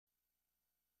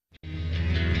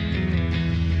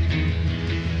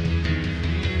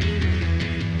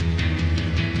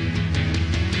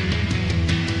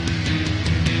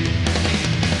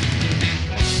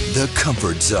The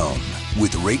Comfort Zone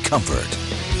with Ray Comfort.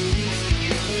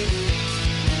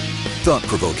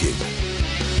 Thought-provoking.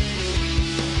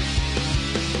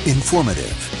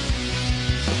 Informative.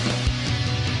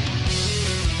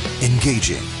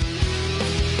 Engaging.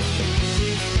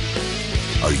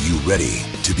 Are you ready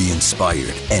to be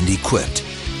inspired and equipped?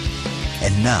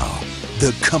 And now,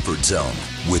 The Comfort Zone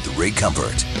with Ray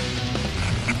Comfort.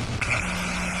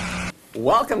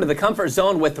 Welcome to The Comfort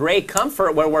Zone with Ray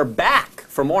Comfort, where we're back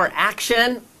for more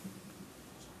action,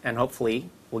 and hopefully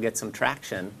we'll get some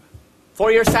traction for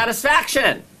your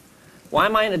satisfaction. Why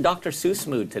am I in a Dr. Seuss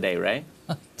mood today, Ray?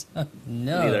 No.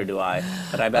 Neither do I,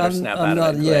 but I better snap out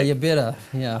of it. Yeah, you better.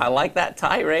 Yeah. I like that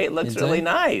tie, Ray. It looks really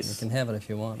nice. You can have it if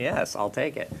you want. Yes, I'll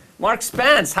take it. Mark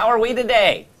Spence, how are we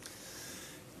today?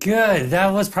 Good.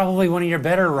 That was probably one of your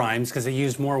better rhymes because it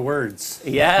used more words.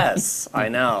 Yes, I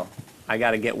know. I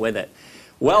got to get with it.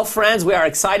 Well, friends, we are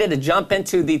excited to jump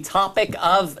into the topic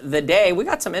of the day. We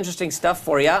got some interesting stuff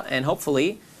for you, and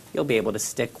hopefully you'll be able to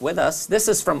stick with us. This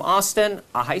is from Austin,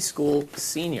 a high school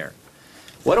senior.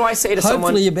 What do I say to someone?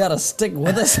 Hopefully you better stick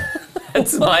with us.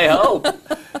 That's my hope.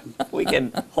 We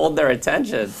can hold their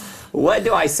attention. What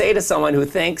do I say to someone who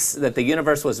thinks that the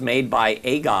universe was made by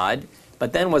a God,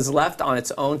 but then was left on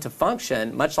its own to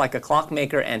function, much like a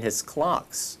clockmaker and his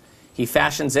clocks? He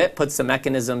fashions it, puts the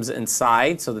mechanisms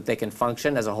inside so that they can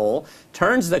function as a whole,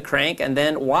 turns the crank, and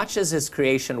then watches his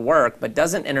creation work, but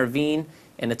doesn't intervene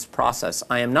in its process.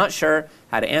 I am not sure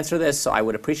how to answer this, so I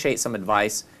would appreciate some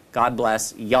advice. God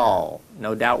bless y'all.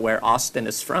 No doubt where Austin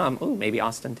is from. Ooh, maybe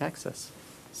Austin, Texas.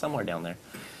 Somewhere down there.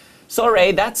 So,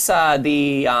 Ray, that's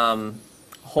the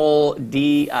whole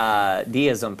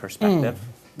deism perspective.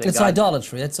 It's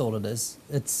idolatry, that's all it is.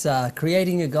 It's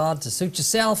creating a God to suit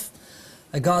yourself,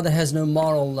 a God that has no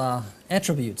moral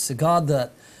attributes, a God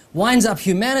that winds up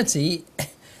humanity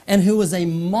and who is a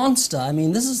monster. I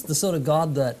mean, this is the sort of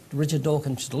God that Richard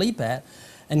Dawkins should leap at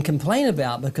and complain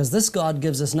about, because this God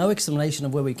gives us no explanation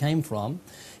of where we came from.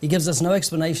 He gives us no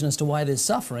explanation as to why there's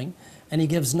suffering, and he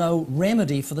gives no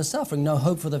remedy for the suffering, no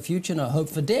hope for the future, no hope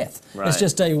for death. Right. It's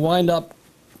just a wind up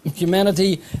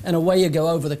humanity and away you go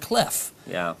over the cliff.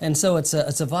 Yeah. And so it's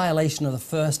a violation of the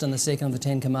first and the second of the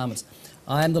Ten Commandments.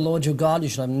 I am the Lord your God. You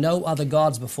should have no other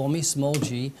gods before me, small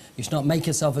g. You should not make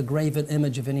yourself a graven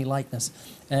image of any likeness.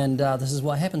 And this is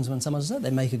what happens when someone says they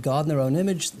make a God in their own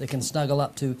image. They can snuggle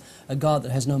up to a God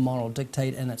that has no moral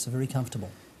dictate, and it's very comfortable.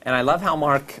 And I love how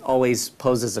Mark always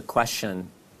poses a question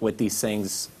with these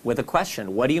things, with a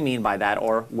question. What do you mean by that?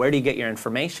 Or where do you get your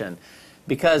information?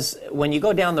 Because when you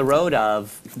go down the road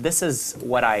of, this is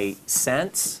what I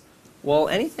sense, well,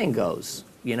 anything goes.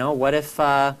 You know, what if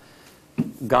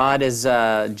God is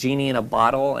a genie in a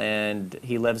bottle and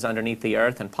he lives underneath the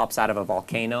earth and pops out of a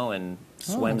volcano and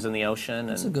swims in the ocean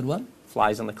That's and a good one.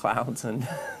 flies in the clouds, and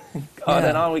on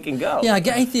and on we can go. Yeah,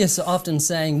 atheists are often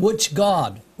saying, which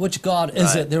God? Which God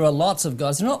is it? There are lots of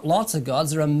gods. There are not lots of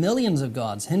gods, there are millions of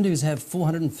gods. Hindus have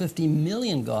 450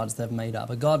 million gods they've made up,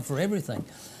 a God for everything.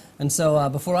 And so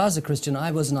before I was a Christian,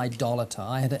 I was an idolater.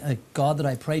 I had a God that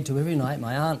I prayed to every night.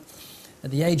 My aunt, at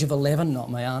the age of 11,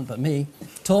 not my aunt, but me,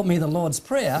 taught me the Lord's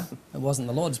Prayer. It wasn't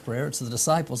the Lord's Prayer, it's the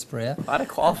disciples' prayer. A lot of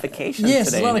qualifications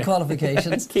yes, today. a lot of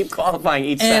qualifications. Keep qualifying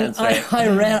each and sentence,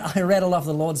 right? I rattled off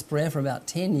the Lord's Prayer for about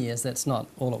 10 years. That's not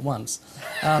all at once.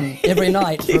 Every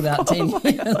night for about 10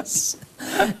 years.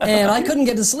 And I couldn't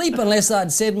get to sleep unless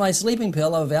I'd said my sleeping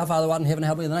pill of Our Father who art in heaven,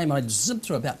 hallowed be thy name. I'd zip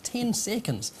through about 10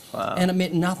 seconds. Wow. And it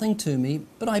meant nothing to me,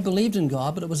 but I believed in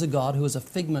God, but it was a God who was a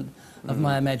figment of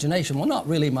my imagination. Well, not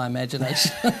really my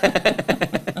imagination.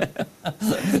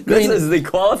 This is the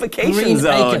qualification Green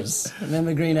zone. Acres.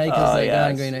 Remember Green Acres? Oh, That guy yes.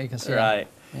 in Green Acres. Yeah. Right.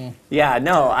 Yeah,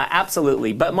 no,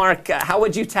 absolutely. But Mark, how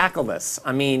would you tackle this?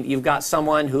 I mean, you've got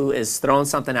someone who is throwing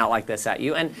something out like this at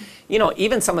you. And, you know,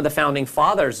 even some of the founding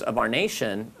fathers of our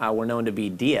nation were known to be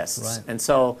deists. Right. And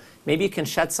so maybe you can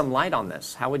shed some light on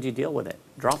this. How would you deal with it?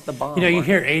 Drop the bomb. You know, you Mark.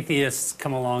 hear atheists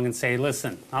come along and say,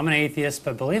 listen, I'm an atheist,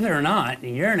 but believe it or not,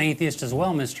 you're an atheist as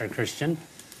well, Mr. Christian.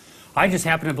 I just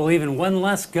happen to believe in one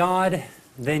less God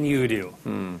than you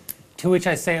do. To which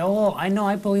I say, oh, I know,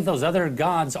 I believe those other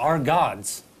gods are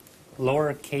gods,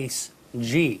 lowercase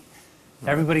g.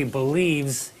 Everybody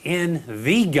believes in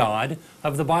the God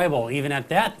of the Bible, even at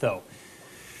that, though.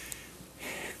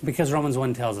 Because Romans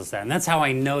 1 tells us that, and that's how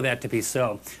I know that to be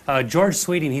so. George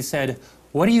Sweeting, he said,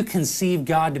 what do you conceive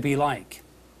God to be like?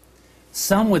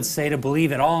 Some would say to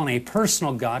believe at all in a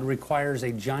personal God requires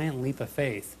a giant leap of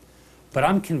faith. But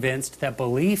I'm convinced that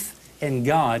belief in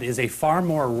God is a far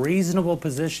more reasonable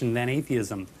position than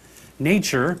atheism.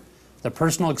 Nature, the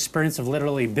personal experience of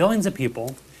literally billions of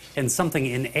people, and something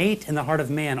innate in the heart of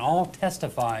man all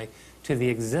testify to the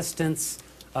existence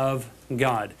of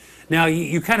God. Now,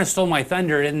 you kind of stole my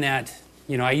thunder in that,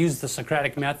 I use the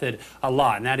Socratic method a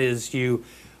lot, and that is you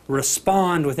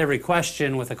respond with every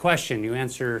question with a question. You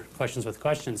answer questions with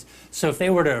questions. So if they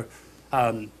were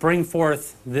to bring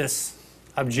forth this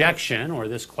objection or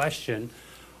this question,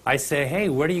 I say, hey,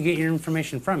 where do you get your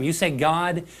information from? You say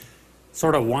God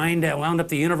sort of wound up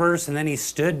the universe and then he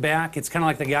stood back. It's kind of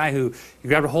like the guy who you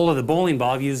grabbed a hold of the bowling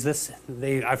ball. I've used this.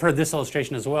 I've heard this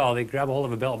illustration as well. They grab a hold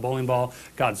of a bowling ball.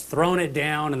 God's thrown it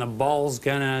down and the ball's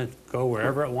going to go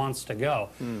wherever it wants to go.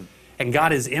 And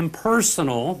God is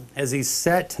impersonal as he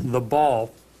set the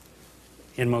ball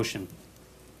in motion.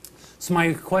 So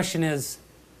my question is,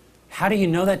 how do you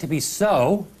know that to be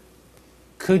so?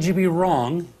 Could you be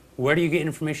wrong? Where do you get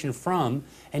information from?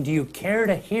 And do you care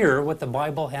to hear what the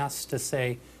Bible has to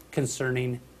say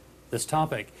concerning this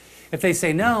topic? If they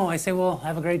say no, I say, well,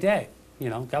 have a great day.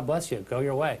 God bless you. Go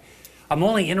your way. I'm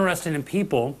only interested in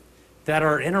people that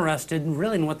are interested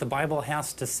really in what the Bible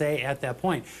has to say at that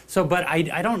point. But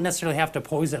I don't necessarily have to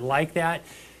pose it like that.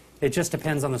 It just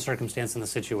depends on the circumstance and the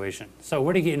situation. So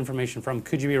where do you get information from?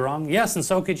 Could you be wrong? Yes, and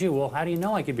so could you. Well, how do you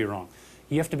know I could be wrong?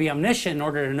 You have to be omniscient in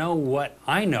order to know what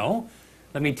I know.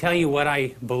 Let me tell you what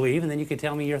I believe, and then you can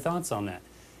tell me your thoughts on that.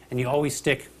 And you always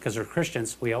stick, because we're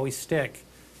Christians, we always stick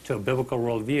to a biblical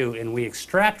worldview, and we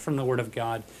extract from the Word of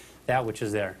God that which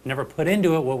is there. Never put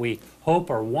into it what we hope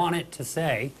or want it to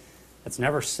say. That's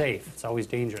never safe. It's always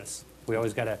dangerous. We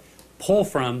always got to pull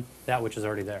from that which is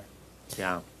already there.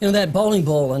 Yeah. That bowling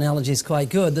ball analogy is quite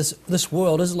good. This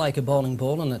world is like a bowling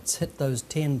ball, and it's hit those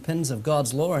 10 pins of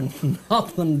God's law and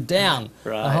knocked them down,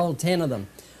 Right. a whole 10 of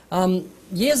them.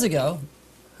 Years ago,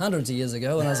 hundreds of years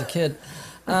ago when I was a kid,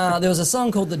 there was a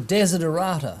song called the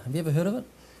Desiderata. Have you ever heard of it?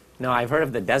 No, I've heard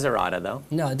of the Desiderata, though.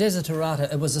 No,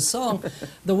 Desiderata. It was a song,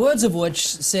 the words of which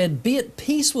said, "Be at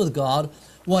peace with God,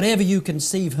 whatever you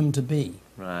conceive him to be."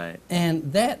 Right.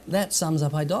 And that sums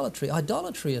up idolatry.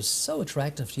 Idolatry is so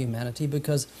attractive to humanity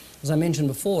because, as I mentioned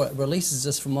before, it releases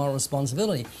us from moral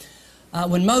responsibility.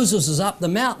 When Moses was up the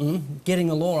mountain getting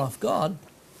the law off God,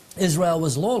 Israel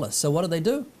was lawless. So what did they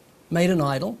do? Made an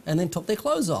idol and then took their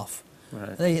clothes off.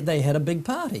 Right. They had a big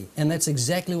party. And that's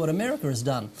exactly what America has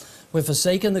done. We've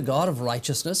forsaken the God of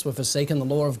righteousness. We've forsaken the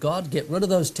law of God. Get rid of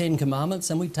those 10 commandments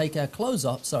and we take our clothes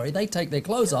off. Sorry, they take their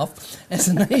clothes off as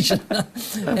a nation.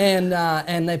 and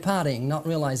they're partying, not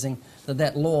realizing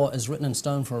that law is written in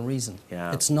stone for a reason.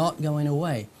 Yeah. It's not going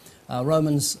away.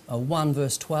 Romans 1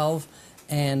 verse 12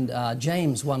 and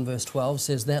James 1 verse 12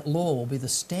 says that law will be the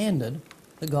standard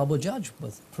that God will judge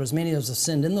with. For as many as have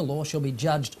sinned in the law shall be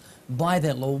judged by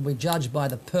that law, will be judged by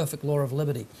the perfect law of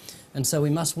liberty. And so we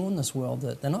must warn this world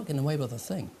that they're not getting away with a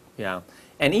thing. Yeah.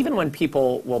 And even when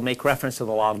people will make reference to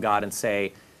the law of God and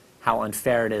say how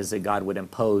unfair it is that God would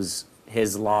impose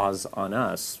his laws on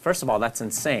us, first of all, that's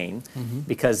insane,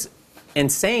 because in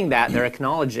saying that, they're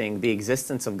acknowledging the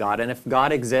existence of God. And if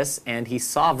God exists and he's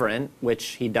sovereign, which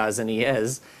he does and he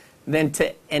is, then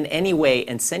to in any way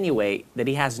insinuate that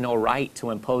he has no right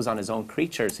to impose on his own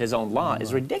creatures his own law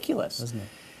is ridiculous. Isn't it?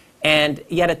 And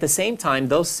yet at the same time,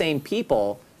 those same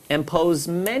people impose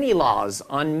many laws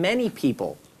on many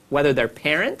people, whether they're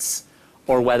parents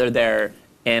or whether they're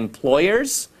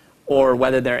employers or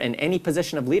whether they're in any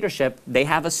position of leadership. They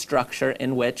have a structure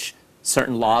in which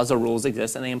certain laws or rules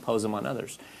exist and they impose them on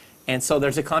others. And so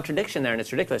there's a contradiction there and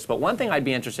it's ridiculous. But one thing I'd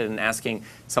be interested in asking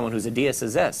someone who's a deist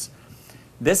is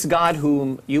this God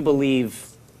whom you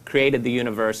believe created the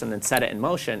universe and then set it in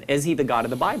motion, is he the God of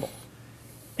the Bible?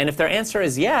 And if their answer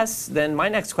is yes, then my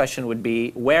next question would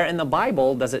be, where in the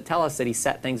Bible does it tell us that he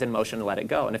set things in motion and let it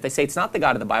go? And if they say it's not the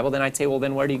God of the Bible, then I'd say, well,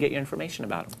 then where do you get your information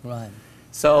about him? Right.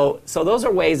 So those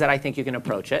are ways that I think you can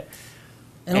approach it.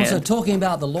 And also talking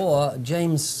about the law,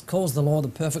 James calls the law the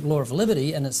perfect law of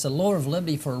liberty, and it's the law of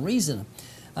liberty for a reason.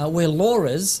 Where law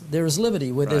is, there is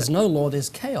liberty. Where there's no law, there's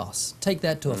chaos. Take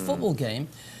that to a football game.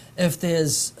 If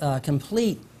there's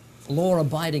complete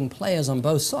law-abiding players on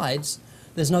both sides,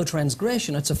 there's no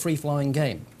transgression. It's a free-flowing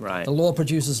game. Right. The law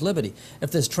produces liberty.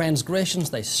 If there's transgressions,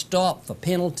 they stop for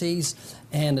penalties,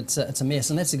 and it's a mess.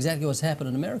 And that's exactly what's happened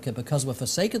in America. Because we've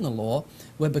forsaken the law,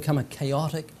 we've become a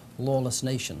chaotic, lawless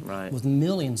nation, with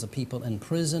millions of people in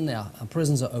prison. Our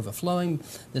prisons are overflowing.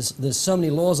 There's so many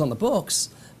laws on the books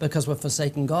because we've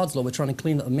forsaken God's law. We're trying to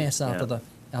clean up the mess after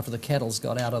the cattle's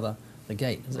got out of the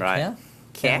gate. Is it cow?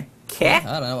 Cat?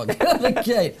 I don't know what the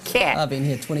gate. Cat. I've been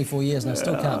here 24 years and I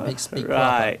still can't speak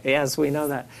Right. proper. Yes, we know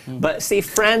that. But see,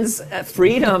 friends,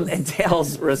 freedom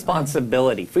entails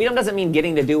responsibility. Freedom doesn't mean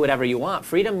getting to do whatever you want.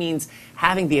 Freedom means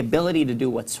having the ability to do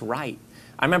what's right.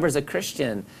 I remember as a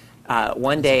Christian,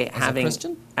 one day As a having...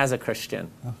 Christian? As a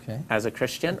Christian. Okay. As a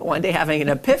Christian. One day having an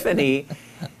epiphany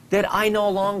that I no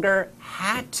longer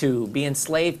had to be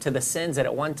enslaved to the sins that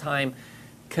at one time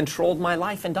controlled my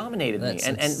life and dominated me.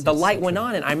 And the light went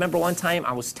on. And I remember one time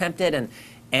I was tempted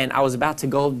and I was about to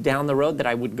go down the road that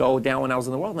I would go down when I was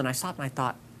in the world. And I stopped and I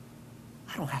thought,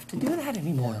 I don't have to do that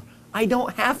anymore. Yeah. I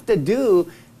don't have to do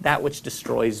that which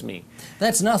destroys me.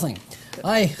 That's nothing.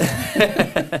 I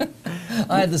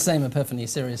I had the same epiphany,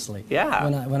 seriously.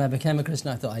 Yeah. When I became a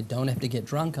Christian, I thought, I don't have to get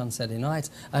drunk on Saturday nights.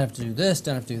 I don't have to do this,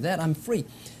 don't have to do that. I'm free.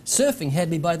 Surfing had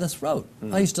me by the throat.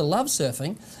 I used to love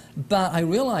surfing, but I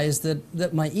realized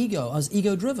that my ego, I was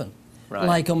ego-driven. Right.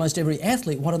 Like almost every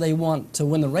athlete, what do they want to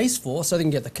win the race for? So they can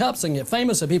get the cups, so they can get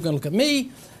famous, so people can look at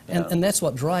me. And that's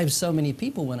what drives so many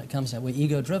people when it comes to that. We're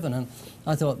ego-driven. And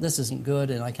I thought, this isn't good,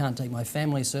 and I can't take my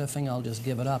family surfing. I'll just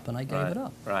give it up. And I gave it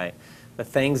up. Right. The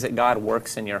things that God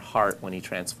works in your heart when He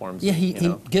transforms Yeah, you.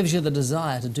 he gives you the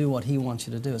desire to do what He wants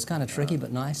you to do. It's kind of tricky,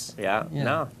 but nice. Yeah,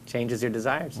 no, changes your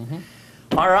desires.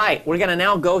 All right, we're going to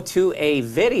now go to a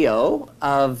video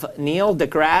of Neil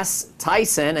deGrasse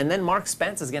Tyson, and then Mark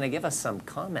Spence is going to give us some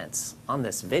comments on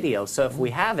this video. So if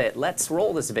we have it, let's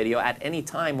roll this video at any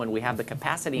time when we have the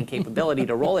capacity and capability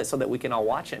to roll it so that we can all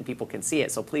watch it and people can see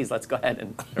it. So please, let's go ahead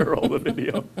and roll the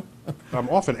video. I'm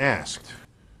often asked,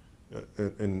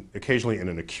 and occasionally in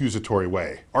an accusatory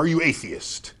way, are you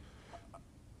atheist?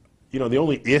 You know, the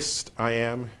only ist I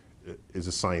am is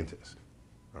a scientist,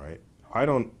 all right? I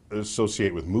don't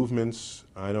associate with movements.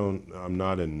 I'm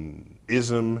not an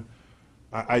ism.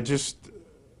 I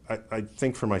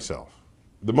think for myself.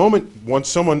 The moment once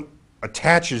someone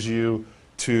attaches you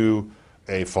to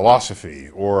a philosophy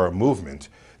or a movement,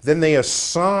 then they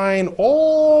assign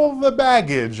all the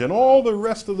baggage and all the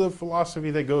rest of the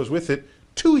philosophy that goes with it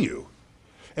to you.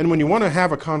 And when you want to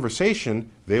have a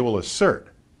conversation, they will assert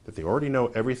that they already know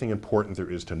everything important there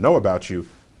is to know about you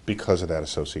because of that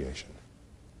association.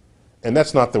 And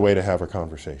that's not the way to have a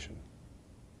conversation.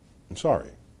 I'm sorry,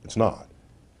 it's not.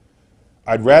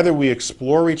 I'd rather we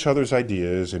explore each other's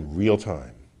ideas in real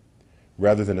time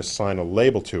rather than assign a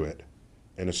label to it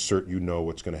and assert you know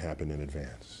what's going to happen in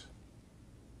advance.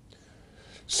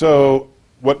 So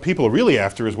what people are really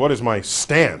after is, what is my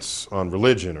stance on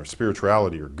religion or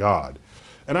spirituality or God?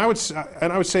 And I would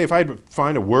say if I had to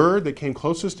find a word that came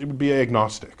closest, it would be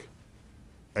agnostic.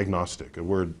 Agnostic, a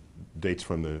word dates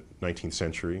from the 19th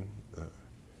century.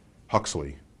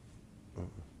 Huxley,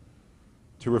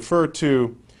 to refer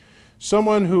to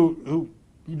someone who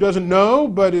doesn't know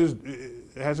but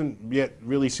hasn't yet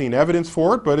really seen evidence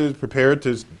for it, but is prepared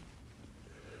to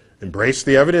embrace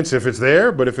the evidence if it's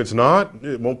there, but if it's not,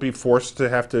 it won't be forced to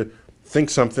have to think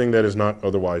something that is not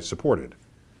otherwise supported.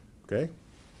 Okay?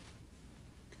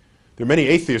 There are many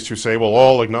atheists who say, well,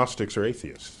 all agnostics are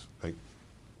atheists. Like,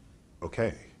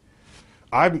 okay.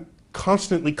 I'm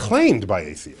constantly claimed by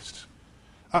atheists.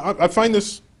 I find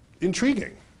this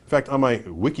intriguing. In fact, on my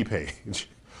wiki page,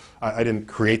 I didn't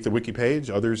create the wiki page,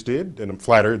 others did, and I'm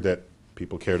flattered that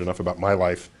people cared enough about my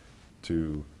life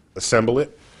to assemble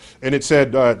it. And it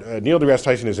said, Neil deGrasse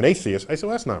Tyson is an atheist. I said,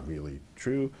 well, that's not really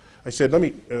true. I said,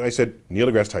 Neil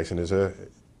deGrasse Tyson is an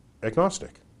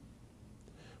agnostic.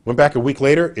 Went back a week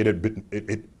later,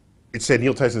 it said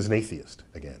Neil Tyson is an atheist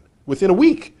again, within a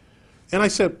week. And I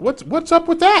said, what's up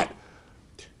with that?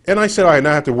 And I said, all right,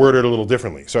 now I have to word it a little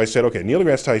differently. So I said, okay, Neil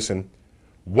deGrasse Tyson,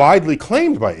 widely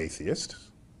claimed by atheists,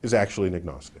 is actually an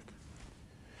agnostic.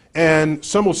 And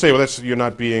some will say, well, you're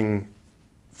not being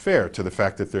fair to the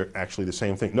fact that they're actually the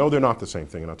same thing. No, they're not the same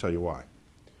thing, and I'll tell you why.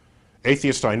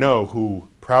 Atheists I know who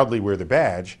proudly wear the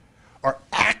badge are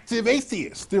active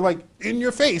atheists. They're like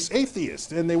in-your-face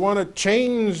atheists, and they want to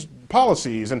change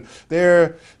policies, and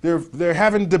they're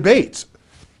having debates.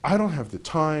 I don't have the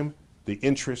time, the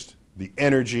interest, the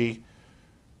energy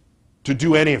to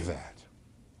do any of that.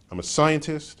 I'm a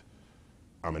scientist.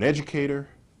 I'm an educator.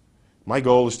 My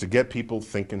goal is to get people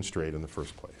thinking straight in the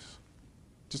first place.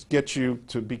 Just get you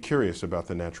to be curious about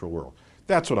the natural world.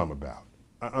 That's what I'm about.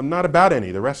 I'm not about any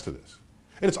of the rest of this.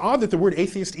 And it's odd that the word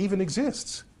atheist even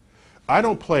exists. I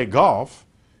don't play golf.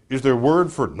 Is there a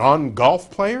word for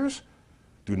non-golf players?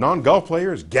 Do non-golf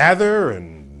players gather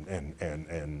and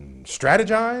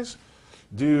strategize?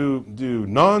 Do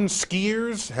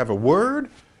non-skiers have a word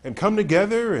and come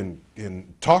together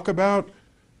and talk about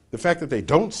the fact that they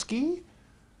don't ski?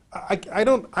 I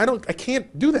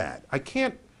can't do that. I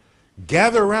can't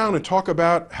gather around and talk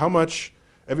about how much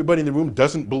everybody in the room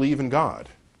doesn't believe in God.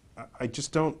 I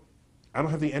don't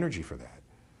have the energy for that.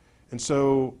 And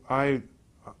so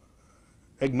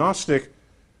agnostic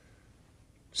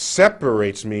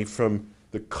separates me from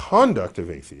the conduct of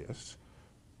atheists,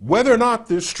 whether or not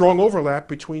there's strong overlap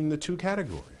between the two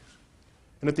categories.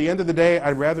 And at the end of the day,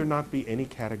 I'd rather not be any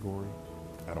category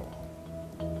at all.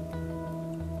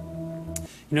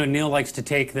 You know, Neil likes to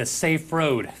take the safe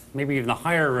road, maybe even the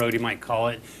higher road, you might call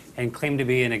it, and claim to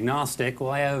be an agnostic.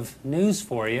 Well, I have news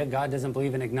for you. God doesn't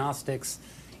believe in agnostics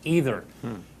either.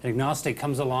 An agnostic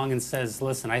comes along and says,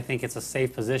 listen, I think it's a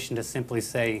safe position to simply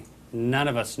say, none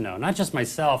of us know. Not just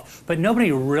myself, but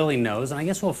nobody really knows. And I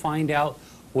guess we'll find out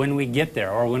when we get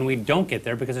there, or when we don't get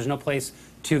there, because there's no place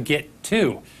to get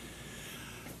to.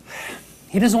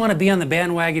 He doesn't want to be on the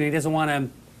bandwagon. He doesn't want to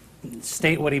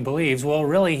state what he believes. Well,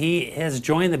 really, he has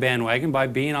joined the bandwagon by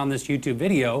being on this YouTube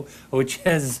video, which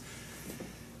has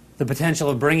the potential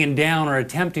of bringing down, or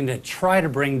attempting to try to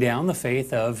bring down, the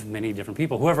faith of many different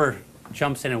people. Whoever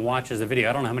jumps in and watches the video,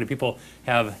 I don't know how many people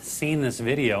have seen this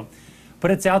video,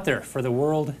 but it's out there for the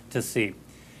world to see.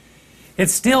 It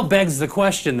still begs the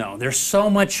question, though. There's so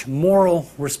much moral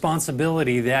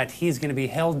responsibility that he's going to be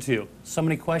held to. So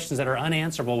many questions that are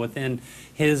unanswerable within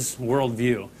his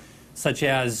worldview, such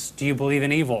as, do you believe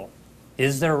in evil?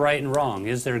 Is there right and wrong?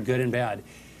 Is there good and bad?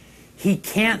 He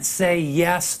can't say,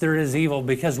 yes, there is evil,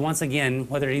 because once again,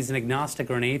 whether he's an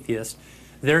agnostic or an atheist,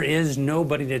 there is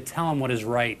nobody to tell him what is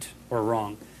right or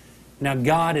wrong. Now,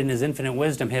 God, in his infinite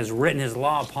wisdom, has written his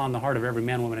law upon the heart of every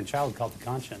man, woman, and child, called the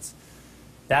conscience.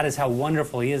 That is how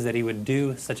wonderful he is, that he would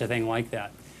do such a thing like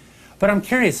that. But I'm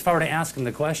curious, if I were to ask him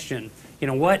the question, you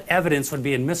know, what evidence would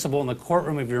be admissible in the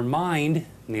courtroom of your mind,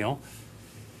 Neil,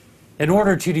 in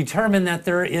order to determine that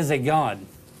there is a God?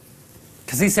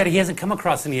 Because he said he hasn't come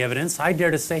across any evidence. I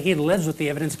dare to say he lives with the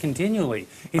evidence continually.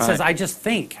 He says, I just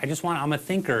think. I'm a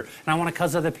thinker, and I want to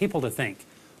cause other people to think.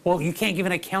 Well, you can't give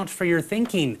an account for your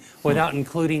thinking without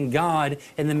including God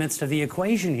in the midst of the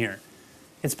equation here.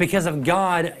 It's because of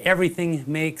God, everything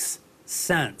makes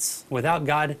sense. Without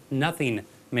God, nothing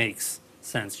makes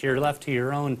sense. You're left to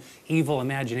your own evil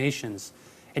imaginations.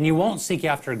 And you won't seek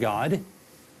after God. It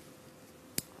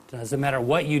doesn't matter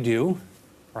what you do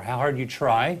or how hard you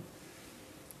try.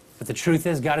 But the truth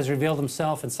is, God has revealed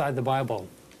himself inside the Bible.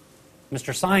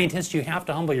 Mr. Scientist, you have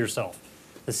to humble yourself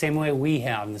the same way we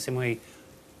have, and the same way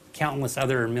countless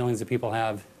other millions of people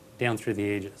have down through the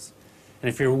ages. And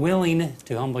if you're willing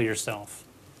to humble yourself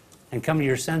and come to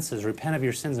your senses, repent of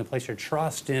your sins, and place your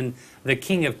trust in the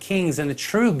King of Kings and the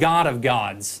true God of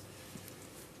gods,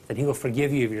 then he will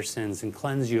forgive you of your sins and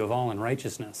cleanse you of all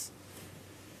unrighteousness.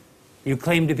 You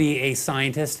claim to be a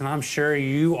scientist, and I'm sure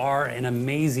you are an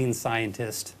amazing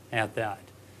scientist at that.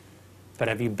 But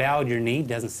have you bowed your knee?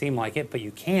 Doesn't seem like it, but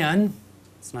you can.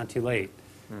 It's not too late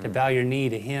to bow your knee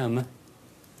to him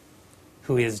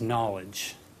who is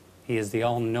knowledge. He is the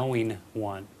all-knowing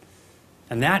one.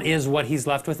 And that is what he's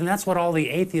left with, and that's what all the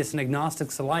atheists and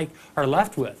agnostics alike are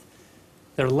left with.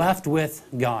 They're left with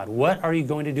God. What are you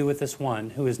going to do with this one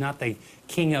who is not the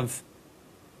king of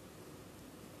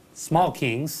small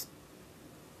kings,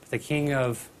 but the king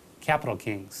of capital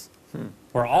kings,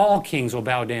 where all kings will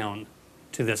bow down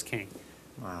to this king?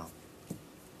 Wow.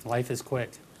 Life is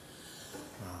quick.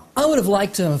 I would have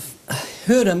liked to have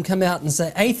heard him come out and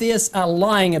say, atheists are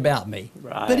lying about me.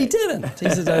 Right. But he didn't. He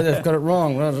said, oh, they've got it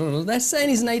wrong. They're saying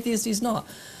he's an atheist, he's not.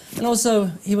 And also,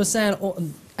 he was saying,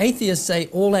 atheists say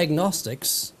all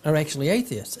agnostics are actually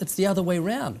atheists. It's the other way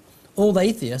around. All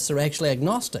atheists are actually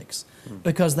agnostics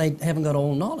because they haven't got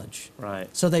all knowledge.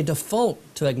 Right. So they default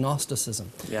to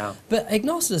agnosticism. Yeah. But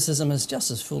agnosticism is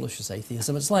just as foolish as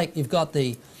atheism. It's like you've got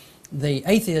the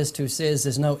atheist who says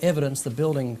there's no evidence the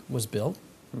building was built,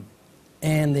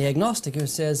 and the agnostic who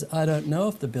says, I don't know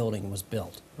if the building was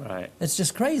built. Right. It's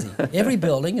just crazy. Every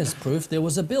building is proof there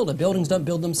was a builder. Buildings don't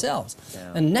build themselves.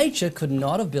 Yeah. And nature could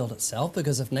not have built itself,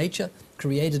 because if nature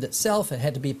created itself, it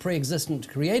had to be pre-existent to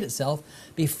create itself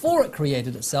before it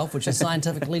created itself, which is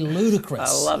scientifically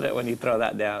ludicrous. I love it when you throw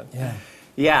that down. Yeah.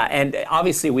 Yeah, and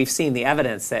obviously we've seen the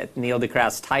evidence that Neil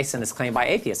deGrasse Tyson is claimed by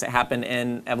atheists. It happened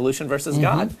in Evolution versus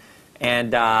God.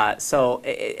 And so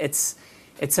it's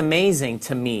amazing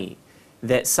to me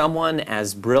that someone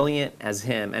as brilliant as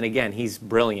him, and again, he's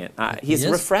brilliant. He's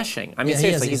refreshing. I mean, Yeah,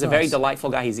 seriously, he's he's a very nice. delightful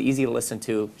guy. He's easy to listen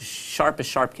to, sharp as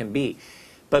sharp can be.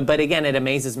 But again, it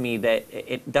amazes me that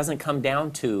it doesn't come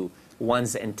down to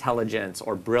one's intelligence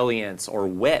or brilliance or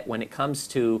wit when it comes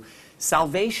to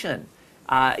salvation.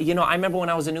 You know, I remember when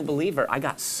I was a new believer, I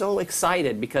got so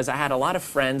excited because I had a lot of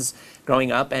friends growing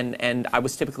up, and I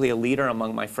was typically a leader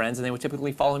among my friends, and they would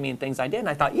typically follow me in things I did, and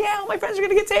I thought, yeah, all my friends are going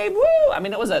to get saved, woo! I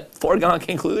mean, it was a foregone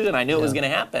conclusion. I knew it was going to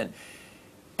happen.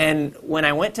 And when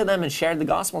I went to them and shared the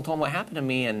gospel and told them what happened to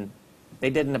me, and they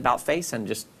did an about-face and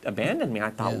just abandoned me, I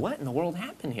thought, what in the world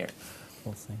happened here?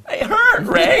 Whole thing. It hurt,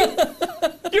 Ray.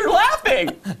 You're laughing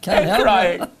Can't and help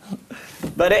crying.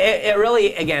 But it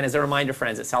really, again, is a reminder,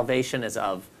 friends, that salvation is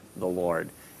of the Lord.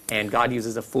 And God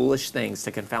uses the foolish things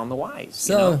to confound the wise.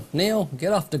 So, Neil,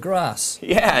 get off the grass.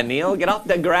 Yeah, Neil, get off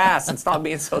the grass and stop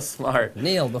being so smart.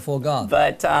 Kneel before God.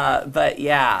 But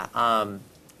yeah,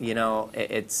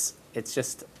 it's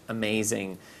just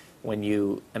amazing when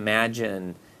you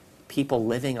imagine people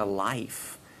living a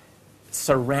life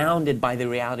surrounded by the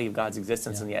reality of God's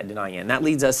existence and yet denying it. And that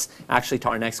leads us actually to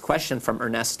our next question from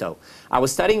Ernesto. I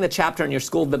was studying the chapter in your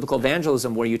School of Biblical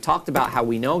Evangelism where you talked about how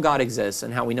we know God exists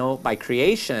and how we know by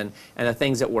creation and the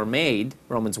things that were made,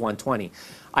 Romans 1:20.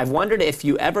 I've wondered if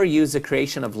you ever use the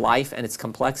creation of life and its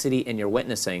complexity in your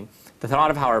witnessing. The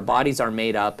thought of how our bodies are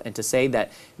made up and to say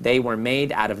that they were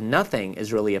made out of nothing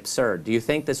is really absurd. Do you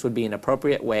think this would be an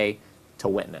appropriate way to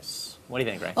witness? What do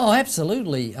you think, Ray? Oh,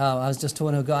 absolutely. I was just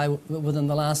talking to a guy within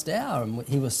the last hour, and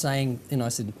he was saying, I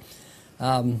said,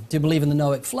 do you believe in the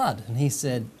Noahic flood? And he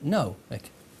said, no,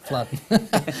 flood.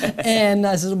 And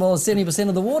I said, well, 70%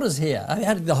 of the water's here.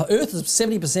 The earth is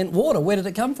 70% water. Where did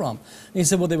it come from? And he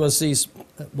said, well, there was these,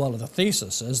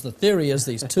 the theory is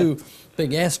these two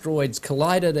big asteroids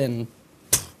collided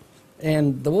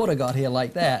and the water got here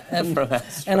like that.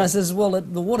 And I says, well,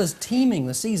 the water's teeming.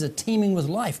 The seas are teeming with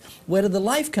life. Where did the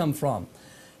life come from?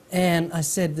 And I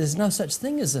said, there's no such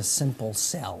thing as a simple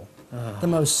cell. The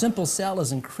most simple cell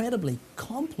is incredibly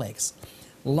complex.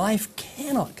 Life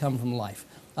cannot come from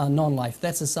non-life.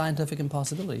 That's a scientific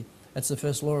impossibility. That's the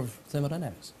first law of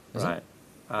thermodynamics. Right.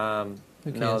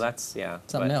 No, that's,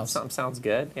 Something else. Something sounds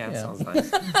good. Yeah, it sounds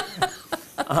nice.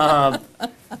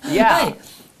 Yeah. Hey,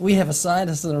 we have a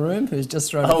scientist in the room who's just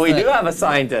thrown Oh, we do have a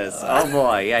scientist. Oh,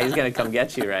 boy. Yeah, he's going to come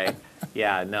get you, Ray.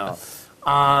 Yeah, no.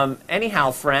 Anyhow,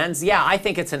 friends, I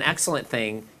think it's an excellent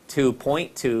thing to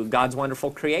point to God's wonderful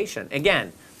creation.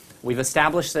 Again, we've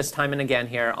established this time and again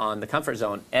here on the Comfort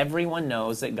Zone. Everyone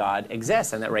knows that God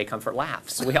exists and that Ray Comfort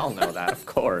laughs. We all know that, of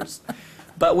course.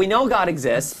 But we know God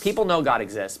exists. People know God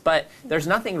exists. But there's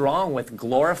nothing wrong with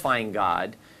glorifying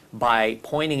God by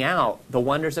pointing out the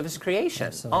wonders of his creation.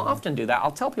 Absolutely. I'll often do that.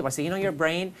 I'll tell people, I say, your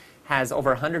brain has over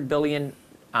 100 billion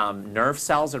nerve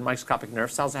cells or microscopic nerve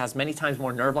cells. It has many times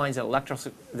more nerve lines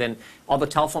than all the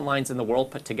telephone lines in the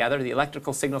world put together. The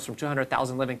electrical signals from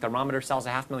 200,000 living thermometer cells,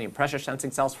 500,000 pressure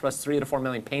sensing cells, plus 3 to 4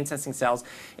 million pain sensing cells,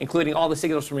 including all the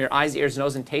signals from your eyes, ears,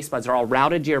 nose, and taste buds are all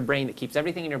routed to your brain that keeps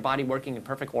everything in your body working in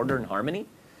perfect order and harmony.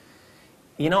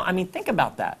 Think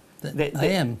about that. I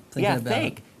am thinking about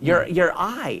it. Your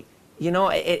eye.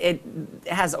 It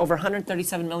has over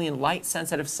 137 million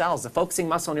light-sensitive cells. The focusing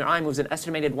muscle in your eye moves an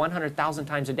estimated 100,000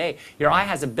 times a day. Your eye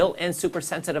has a built-in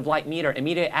super-sensitive light meter,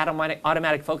 immediate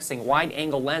automatic focusing,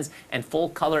 wide-angle lens, and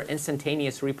full-color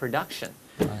instantaneous reproduction.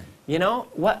 Right.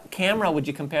 What camera would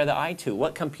you compare the eye to?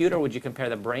 What computer would you compare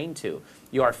the brain to?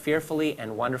 You are fearfully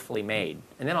and wonderfully made.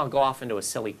 And then I'll go off into a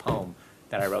silly poem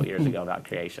that I wrote years ago about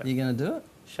creation. You going to do it?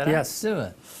 Should I? Yes. Do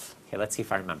it. Okay, let's see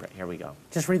if I remember it. Here we go.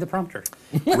 Just read the prompter.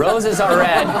 Roses are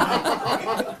red.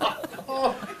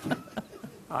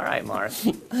 All right, Mark.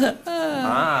 All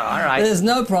right. There's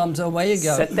no prompter. Where you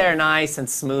go. Sit there nice and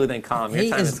smooth and calm. Your He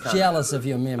time is has come. jealous of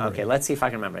your memory. Okay, let's see if I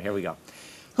can remember. Here we go.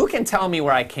 Who can tell me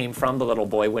where I came from, the little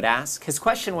boy would ask. His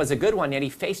question was a good one, yet he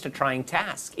faced a trying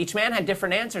task. Each man had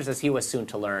different answers as he was soon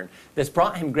to learn. This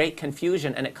brought him great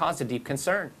confusion, and it caused a deep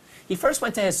concern. He first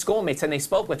went to his schoolmates, and they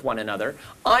spoke with one another.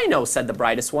 I know, said the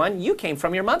brightest one, you came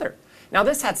from your mother. Now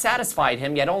this had satisfied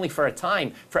him, yet only for a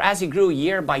time, for as he grew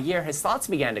year by year, his thoughts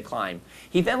began to climb.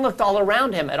 He then looked all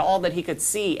around him at all that he could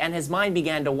see, and his mind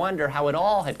began to wonder how it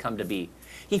all had come to be.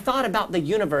 He thought about the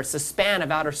universe, the span of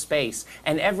outer space,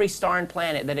 and every star and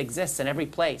planet that exists in every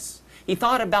place. He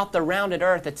thought about the rounded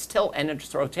earth, its tilt and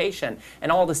its rotation,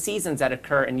 and all the seasons that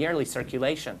occur in yearly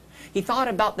circulation. He thought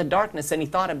about the darkness and he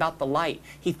thought about the light.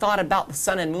 He thought about the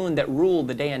sun and moon that rule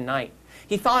the day and night.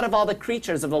 He thought of all the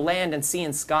creatures of the land and sea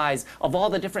and skies, of all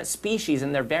the different species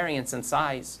and their variance in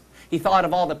size. He thought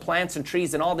of all the plants and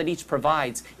trees and all that each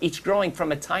provides, each growing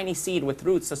from a tiny seed with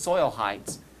roots the soil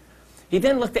hides. He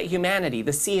then looked at humanity,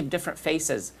 the sea of different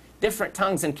faces, different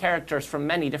tongues and characters from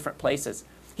many different places.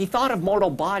 He thought of mortal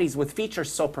bodies with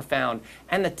features so profound,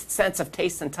 and the sense of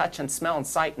taste and touch and smell and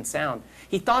sight and sound.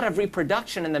 He thought of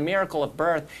reproduction and the miracle of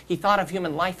birth. He thought of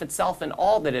human life itself and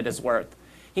all that it is worth.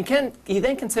 He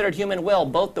then considered human will,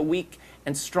 both the weak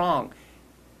and strong.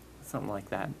 Something like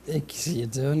that. You're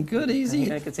doing good, Easy.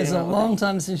 It's a long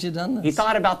time since you've done this. He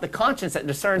thought about the conscience that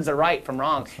discerns the right from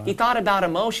wrong. Right. He thought about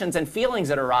emotions and feelings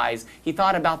that arise. He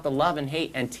thought about the love and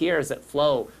hate and tears that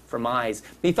flow from eyes.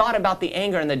 He thought about the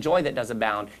anger and the joy that does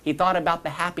abound. He thought about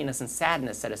the happiness and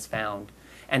sadness that is found.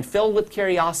 And filled with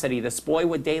curiosity, this boy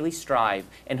would daily strive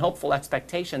in hopeful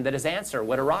expectation that his answer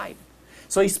would arrive.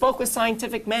 So he spoke with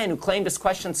scientific men who claimed his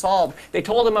question solved. They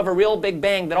told him of a real Big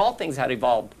Bang, that all things had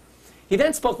evolved. He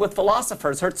then spoke with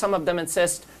philosophers, heard some of them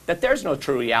insist that there's no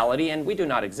true reality and we do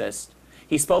not exist.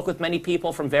 He spoke with many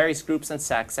people from various groups and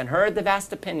sects and heard the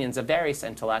vast opinions of various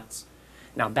intellects.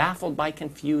 Now baffled by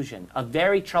confusion, a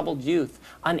very troubled youth,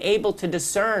 unable to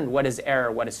discern what is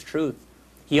error, what is truth,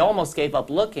 he almost gave up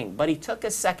looking, but he took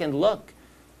a second look,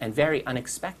 and very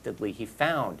unexpectedly he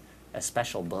found a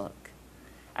special book.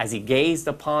 As he gazed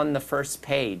upon the first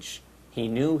page, he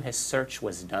knew his search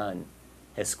was done.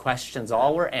 His questions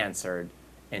all were answered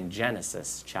in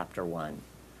Genesis chapter 1.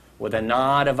 With a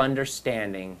nod of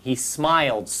understanding, he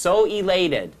smiled, so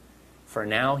elated, for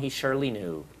now he surely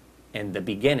knew, in the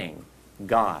beginning,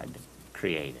 God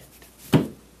created.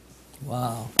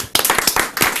 Wow.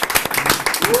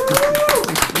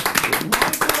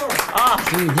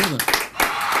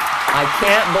 I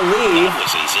can't believe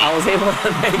I was able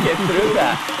to make it through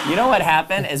that. You know what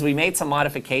happened is we made some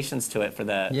modifications to it for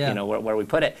the, you know, where we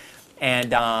put it.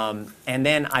 And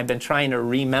then I've been trying to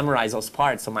re-memorize those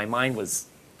parts, so my mind was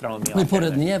throwing me off. We put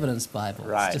it in the evidence Bible.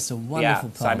 Right. It's just a wonderful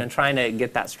poem. So I've been trying to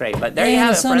get that straight. But there you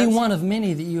have it, it's only friends. one of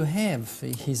many that you have.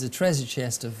 He's a treasure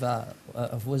chest of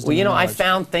wisdom. Well, you know, and I knowledge.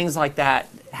 found things like that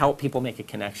help people make a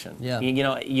connection. Yeah. You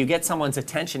know, you get someone's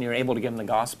attention, you're able to give them the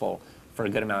gospel for a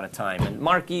good amount of time. And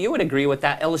Mark, you would agree with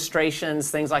that.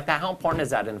 Illustrations, things like that. How important is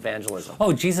that in evangelism?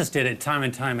 Oh, Jesus did it time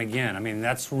and time again. I mean,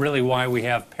 that's really why we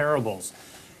have parables.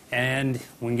 And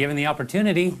when given the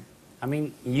opportunity, I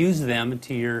mean, use them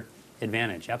to your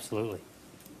advantage. Absolutely.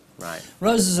 Right.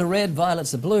 Roses are red,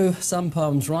 violets are blue. Some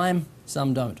poems rhyme,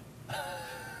 some don't.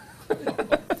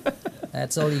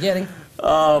 That's all you're getting.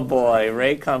 Oh boy,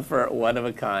 Ray Comfort, one of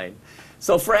a kind.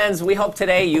 So friends, we hope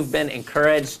today you've been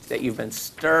encouraged, that you've been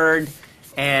stirred,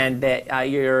 and that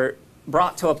you're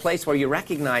brought to a place where you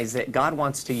recognize that God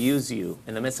wants to use you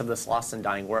in the midst of this lost and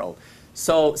dying world.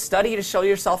 So study to show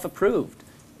yourself approved.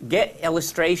 Get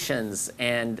illustrations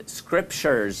and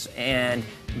scriptures and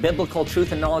biblical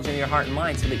truth and knowledge in your heart and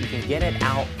mind so that you can get it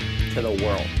out to the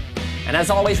world. And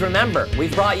as always, remember,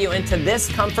 we've brought you into this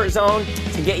comfort zone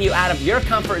to get you out of your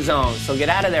comfort zone. So get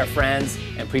out of there, friends,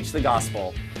 and preach the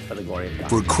gospel for the glory of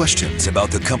God. For questions about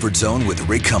the Comfort Zone with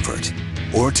Ray Comfort,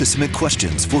 or to submit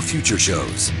questions for future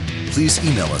shows, please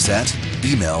email us at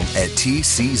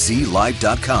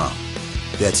email@tczlive.com.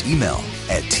 That's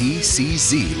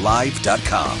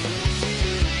email@tczlive.com.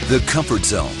 The Comfort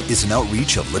Zone is an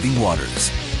outreach of Living Waters.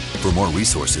 For more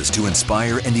resources to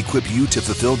inspire and equip you to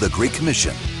fulfill the Great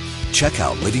Commission, check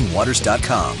out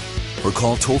livingwaters.com or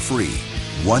call toll-free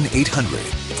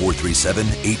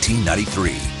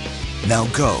 1-800-437-1893. Now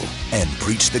go and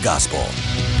preach the gospel.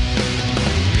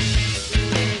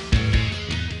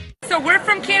 So we're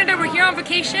from Canada, we're here on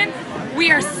vacation.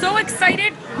 We are so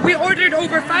excited. We ordered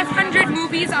over 500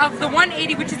 movies of the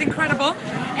 180, which is incredible.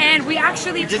 And we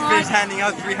actually just finished handing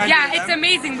out 300. Yeah, it's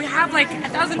amazing. We have like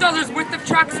 $1,000 worth of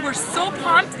trucks. We're so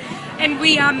pumped. And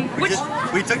we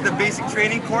took the basic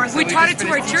training course. We taught it to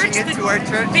our church.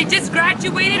 They just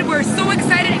graduated. We're so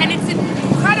excited, and it's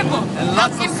incredible. And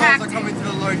lots of souls are coming to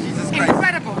the Lord Jesus Christ.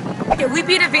 Incredible. Okay, we've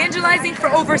been evangelizing for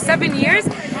over 7 years,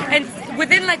 and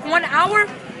within like 1 hour,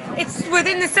 it's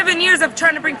within the 7 years of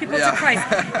trying to bring people to Christ.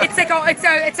 It's like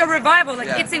it's a revival. Like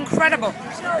it's incredible.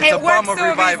 It's a bomb of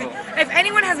revival. Amazing. If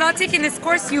anyone has not taken this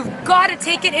course, you've got to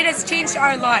take it. It has changed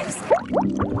our lives.